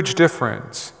huge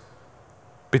difference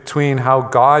between how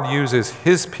God uses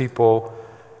his people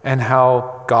and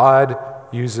how God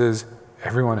uses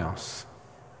everyone else.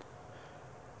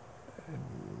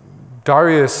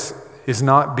 Darius is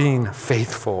not being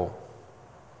faithful.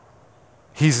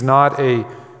 He's not a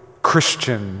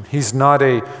Christian. He's not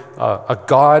a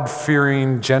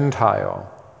God-fearing Gentile.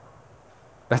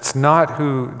 That's not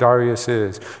who Darius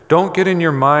is. Don't get in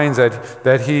your minds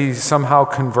that he somehow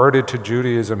converted to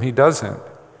Judaism. He doesn't.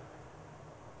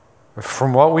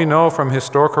 From what we know from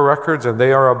historical records, and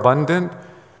they are abundant,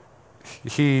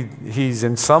 he's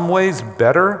in some ways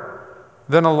better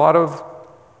than a lot of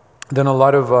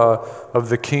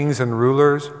the kings and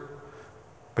rulers,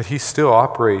 but he still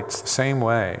operates the same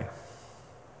way.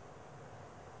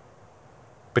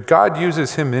 But God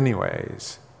uses him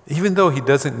anyways, even though he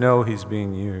doesn't know he's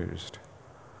being used.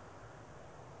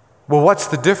 Well, what's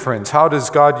the difference? How does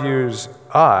God use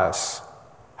us?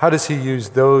 How does he use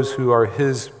those who are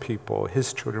his people,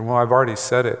 his children? Well, I've already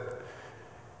said it.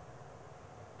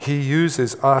 He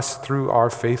uses us through our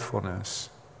faithfulness.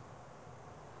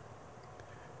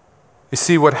 You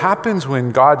see, what happens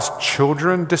when God's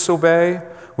children disobey,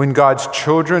 when God's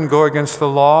children go against the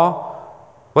law,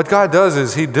 what God does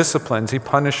is he disciplines, he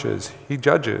punishes, he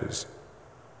judges.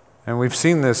 And we've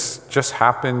seen this just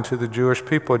happen to the Jewish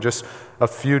people just a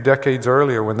few decades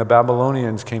earlier when the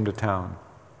Babylonians came to town.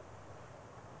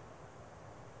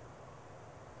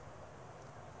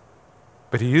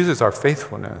 But he uses our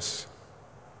faithfulness.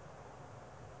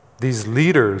 These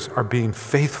leaders are being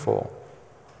faithful.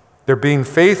 They're being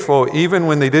faithful even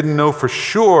when they didn't know for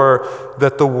sure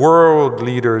that the world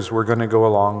leaders were going to go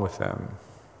along with them.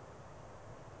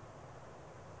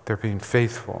 They're being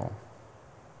faithful.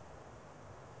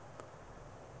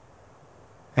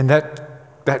 And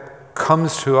that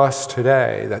comes to us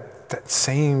today, that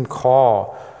same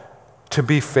call to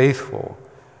be faithful.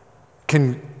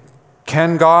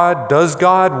 Does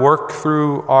God work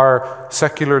through our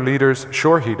secular leaders?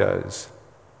 Sure he does.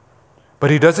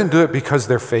 But he doesn't do it because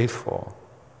they're faithful.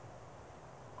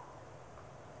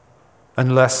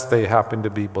 Unless they happen to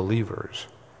be believers.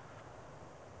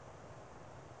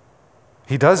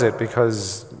 He does it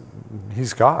because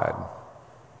he's God.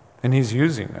 And he's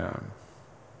using them.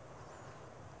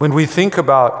 When we think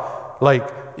about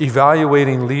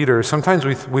evaluating leaders, sometimes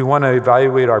we want to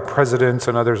evaluate our presidents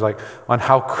and others on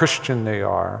how Christian they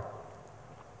are.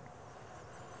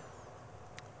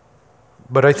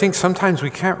 But I think sometimes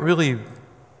we can't really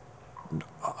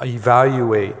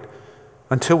evaluate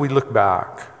until we look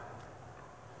back.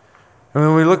 And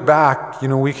when we look back,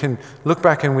 we can look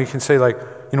back and we can say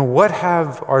what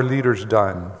have our leaders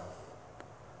done?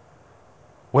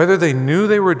 Whether they knew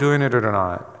they were doing it or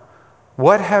not,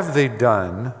 what have they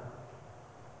done?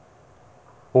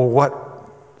 Or what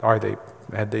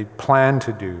had they planned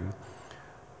to do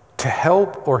to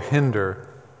help or hinder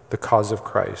the cause of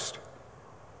Christ,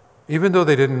 even though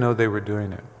they didn't know they were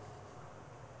doing it?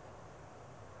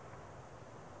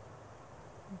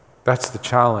 That's the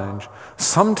challenge.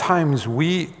 Sometimes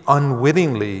we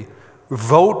unwittingly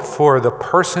vote for the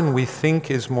person we think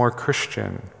is more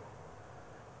Christian,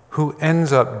 who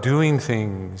ends up doing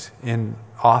things in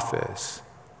office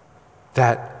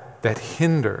that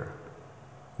hinder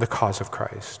the cause of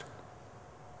Christ.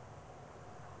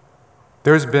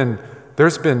 There's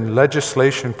been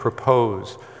legislation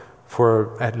proposed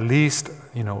for at least,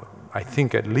 I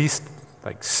think at least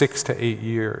 6 to 8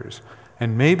 years,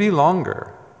 and maybe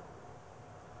longer,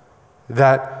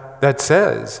 that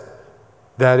says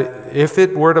that if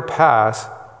it were to pass,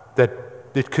 that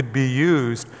it could be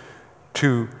used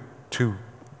to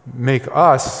make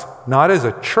us, not as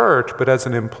a church, but as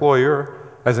an employer,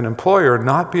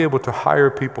 not be able to hire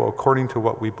people according to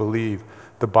what we believe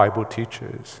the Bible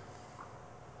teaches.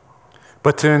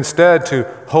 But to instead to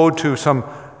hold to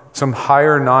some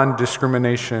higher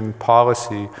non-discrimination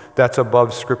policy that's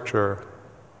above Scripture,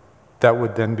 that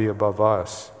would then be above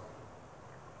us.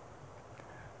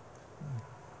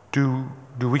 Do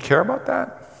we care about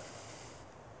that?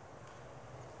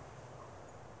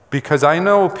 Because I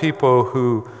know people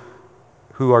who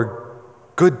are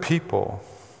good people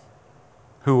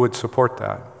who would support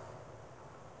that.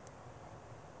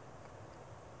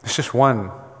 It's just one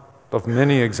of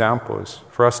many examples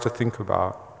for us to think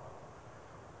about.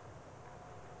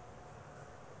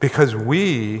 Because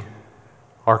we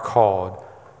are called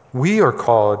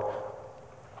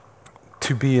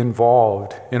to be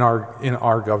involved in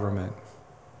our government.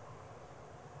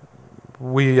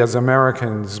 We as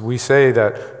Americans, we say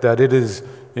that it is,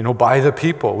 by the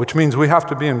people, which means we have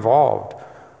to be involved.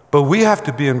 But we have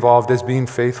to be involved as being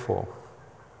faithful.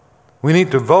 We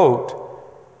need to vote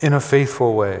in a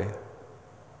faithful way.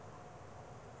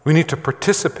 We need to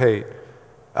participate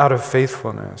out of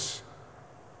faithfulness.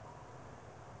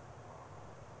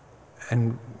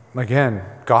 And again,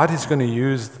 God is going to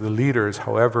use the leaders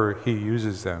however He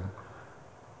uses them.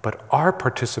 But our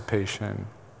participation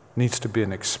needs to be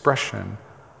an expression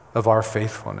of our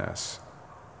faithfulness.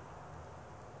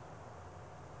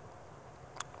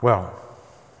 Well,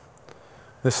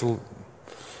 let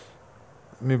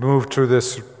me move through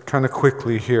this kind of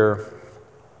quickly here.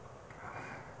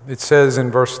 It says in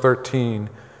verse 13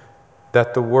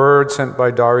 that the word sent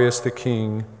by Darius the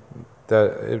king,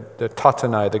 that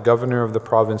Tattenai, the governor of the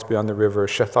province beyond the river,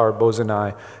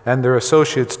 Shethar-Bozenai, and their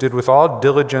associates did with all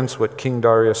diligence what King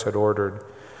Darius had ordered.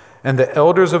 And the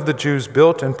elders of the Jews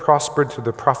built and prospered through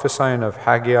the prophesying of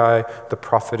Haggai the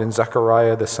prophet and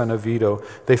Zechariah the son of Iddo.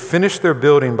 They finished their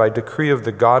building by decree of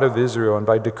the God of Israel and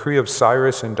by decree of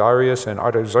Cyrus and Darius and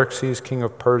Artaxerxes king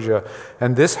of Persia.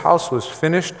 And this house was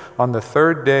finished on the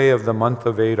 3rd day of the month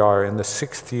of Adar in the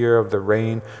 6th year of the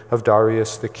reign of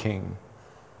Darius the king.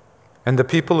 And the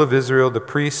people of Israel, the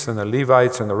priests and the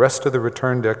Levites and the rest of the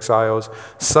returned exiles,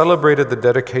 celebrated the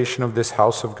dedication of this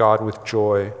house of God with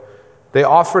joy. They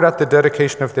offered at the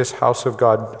dedication of this house of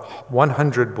God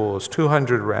 100 bulls,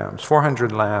 200 rams,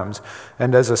 400 lambs,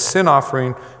 and as a sin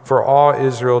offering for all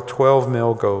Israel 12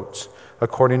 male goats,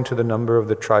 according to the number of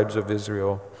the tribes of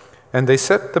Israel. And they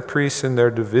set the priests in their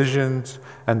divisions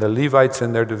and the Levites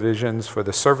in their divisions for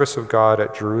the service of God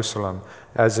at Jerusalem,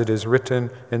 as it is written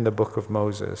in the book of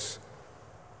Moses.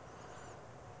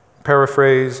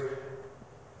 Paraphrase,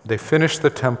 they finished the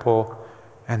temple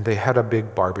and they had a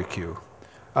big barbecue.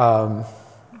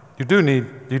 You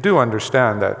do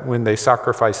understand that when they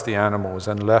sacrificed the animals,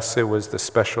 unless it was the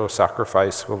special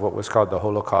sacrifice of what was called the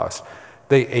Holocaust,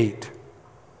 they ate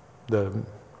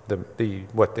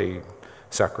what they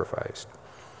sacrificed.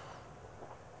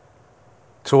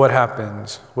 So what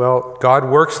happens? Well, God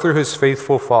works through His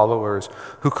faithful followers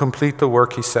who complete the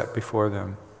work He set before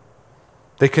them.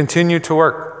 They continue to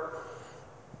work.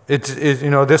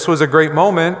 This was a great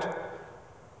moment.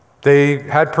 They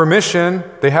had permission,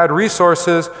 they had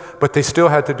resources, but they still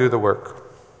had to do the work.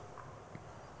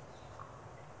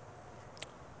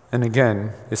 And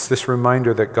again, it's this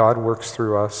reminder that God works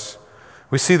through us.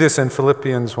 We see this in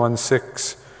Philippians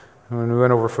 1:6. When we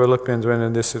went over Philippians, we went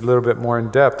into this a little bit more in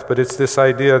depth, but it's this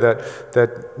idea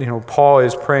that Paul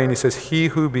is praying. He says, "He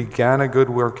who began a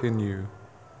good work in you,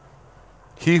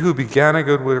 he who began a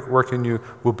good work in you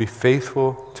will be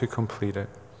faithful to complete it."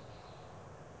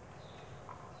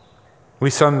 We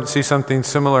see something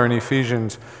similar in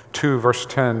Ephesians 2, verse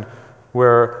 10,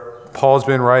 where Paul's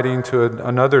been writing to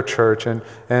another church,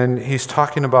 and he's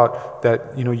talking about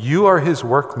that, you are his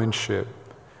workmanship,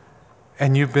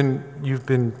 and you've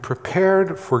been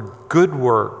prepared for good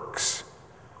works,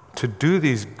 to do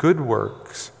these good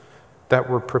works that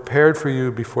were prepared for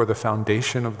you before the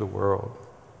foundation of the world.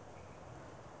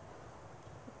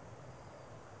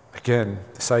 Again,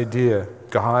 this idea,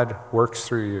 God works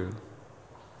through you.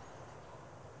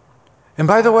 And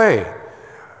by the way,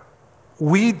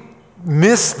 we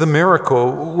miss the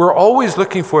miracle. We're always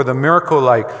looking for the miracle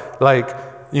like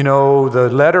the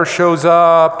letter shows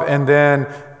up and then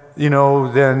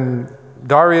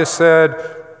Darius said,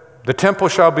 the temple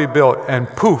shall be built, and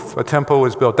poof, a temple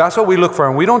was built. That's what we look for,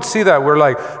 and we don't see that.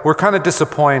 We're kind of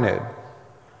disappointed.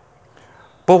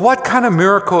 But what kind of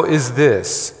miracle is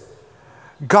this?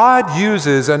 God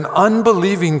uses an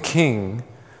unbelieving king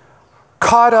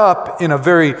caught up in a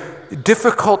very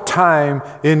difficult time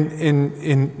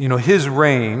in his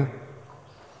reign.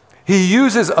 He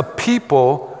uses a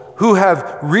people who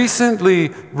have recently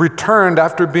returned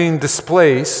after being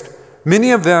displaced.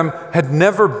 Many of them had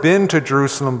never been to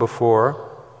Jerusalem before,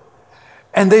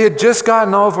 and they had just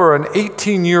gotten over an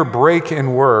 18-year break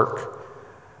in work.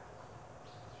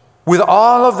 With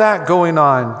all of that going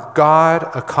on, God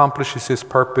accomplishes His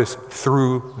purpose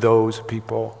through those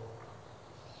people.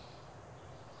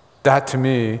 That, to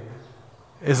me,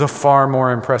 is a far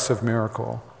more impressive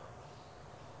miracle.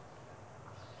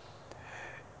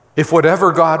 If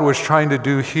whatever God was trying to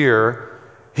do here,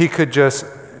 He could just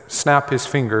snap his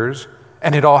fingers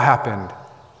and it all happened.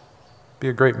 Be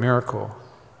a great miracle.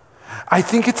 I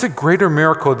think it's a greater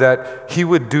miracle that he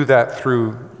would do that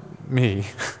through me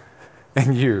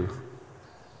and you.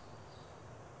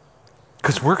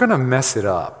 Because we're going to mess it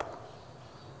up.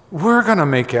 We're going to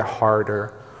make it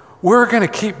harder. We're going to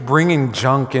keep bringing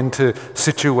junk into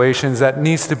situations that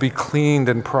needs to be cleaned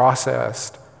and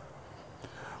processed.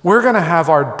 We're going to have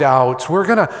our doubts. We're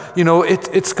going to,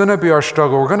 it's going to be our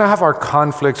struggle. We're going to have our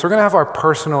conflicts. We're going to have our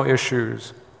personal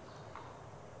issues.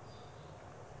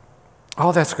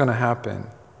 All that's going to happen.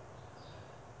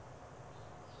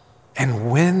 And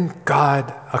when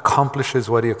God accomplishes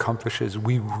what he accomplishes,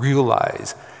 we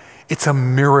realize it's a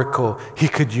miracle he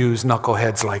could use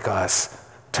knuckleheads like us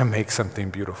to make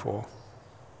something beautiful.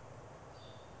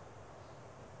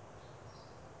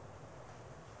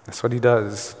 That's what he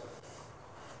does.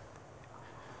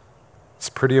 It's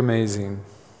pretty amazing.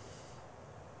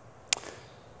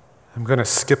 I'm going to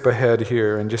skip ahead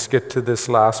here and just get to this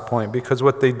last point, because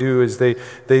what they do is they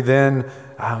then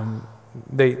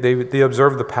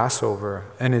observe the Passover,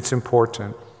 and it's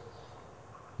important.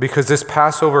 Because this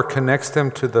Passover connects them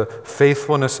to the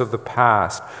faithfulness of the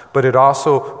past, but it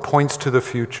also points to the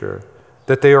future,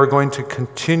 that they are going to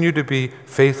continue to be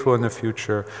faithful in the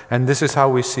future. And this is how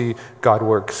we see God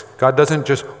works. God doesn't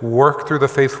just work through the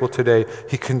faithful today.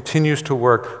 He continues to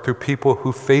work through people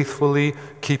who faithfully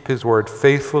keep his word,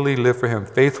 faithfully live for him,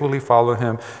 faithfully follow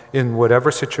him in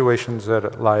whatever situations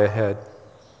that lie ahead.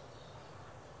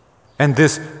 And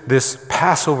this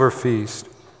Passover feast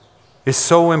is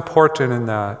so important in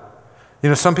that.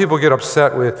 Some people get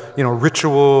upset with,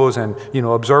 rituals and,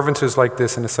 observances like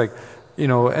this, and it's like,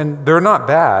 and they're not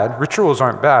bad. Rituals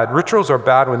aren't bad. Rituals are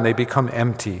bad when they become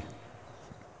empty,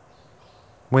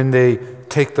 when they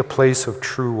take the place of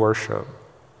true worship.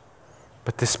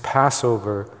 But this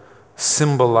Passover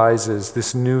symbolizes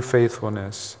this new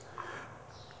faithfulness.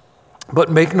 But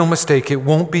make no mistake, it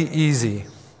won't be easy.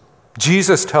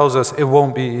 Jesus tells us it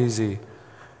won't be easy.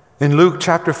 In Luke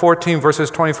chapter 14,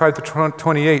 verses 25 to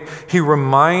 28, he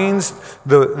reminds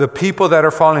the people that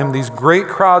are following him, these great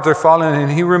crowds are following him,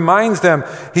 and he reminds them,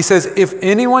 he says, if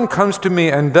anyone comes to me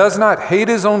and does not hate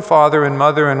his own father and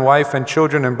mother and wife and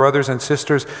children and brothers and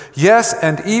sisters, yes,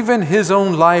 and even his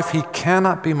own life, he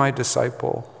cannot be my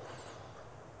disciple.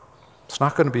 It's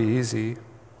not going to be easy.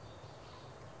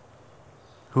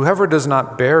 Whoever does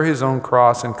not bear his own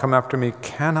cross and come after me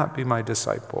cannot be my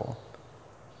disciple.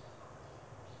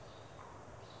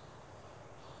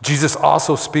 Jesus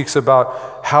also speaks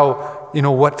about how,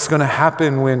 what's going to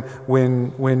happen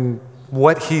when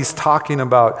what he's talking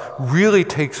about really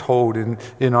takes hold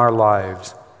in our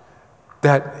lives.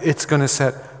 That it's going to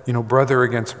set, brother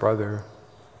against brother,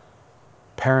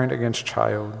 parent against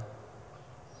child.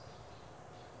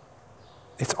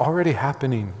 It's already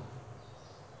happening.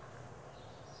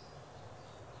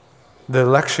 The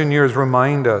election years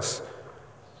remind us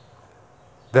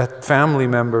that family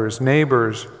members,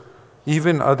 neighbors,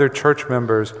 even other church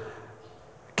members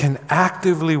can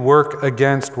actively work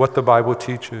against what the Bible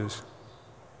teaches.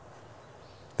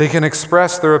 They can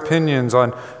express their opinions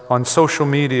on social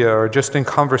media or just in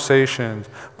conversations.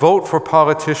 Vote for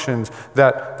politicians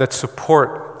that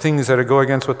support things that go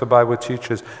against what the Bible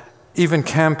teaches. Even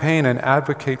campaign and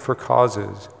advocate for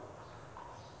causes.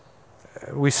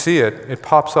 We see it. It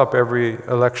pops up every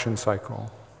election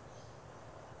cycle.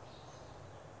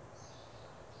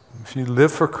 If you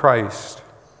live for Christ,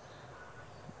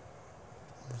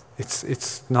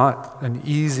 it's not an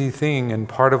easy thing, and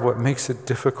part of what makes it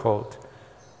difficult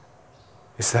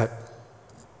is that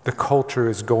the culture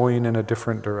is going in a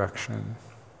different direction.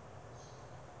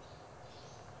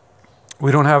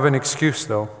 We don't have an excuse,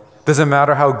 though. Doesn't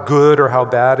matter how good or how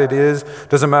bad it is.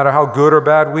 Doesn't matter how good or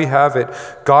bad we have it.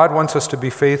 God wants us to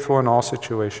be faithful in all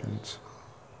situations.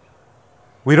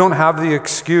 We don't have the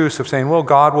excuse of saying, well,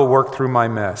 God will work through my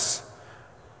mess.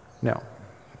 No.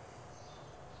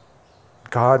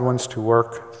 God wants to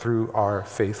work through our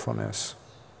faithfulness.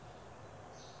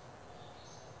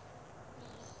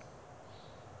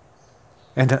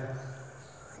 And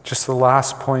just the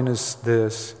last point is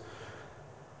this,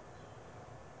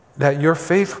 that your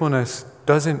faithfulness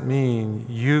doesn't mean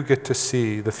you get to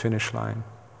see the finish line.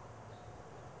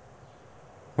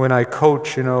 When I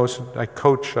coach, I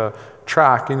coach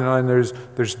track, and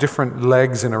there's different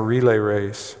legs in a relay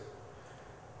race.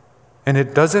 And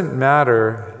it doesn't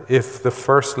matter if the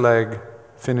first leg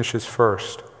finishes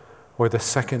first or the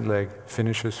second leg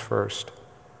finishes first.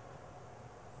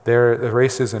 The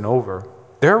race isn't over.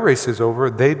 Their race is over.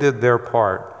 They did their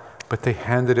part, but they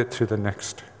handed it to the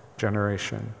next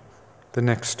generation, the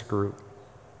next group.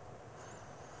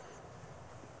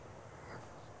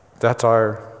 That's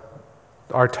our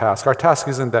task. Our task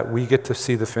isn't that we get to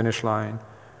see the finish line,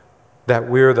 that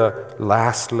we're the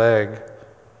last leg.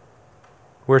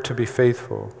 We're to be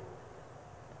faithful.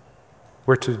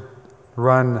 We're to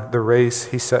run the race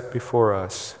He set before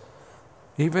us,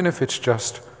 even if it's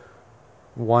just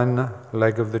one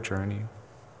leg of the journey.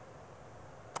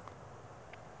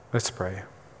 Let's pray.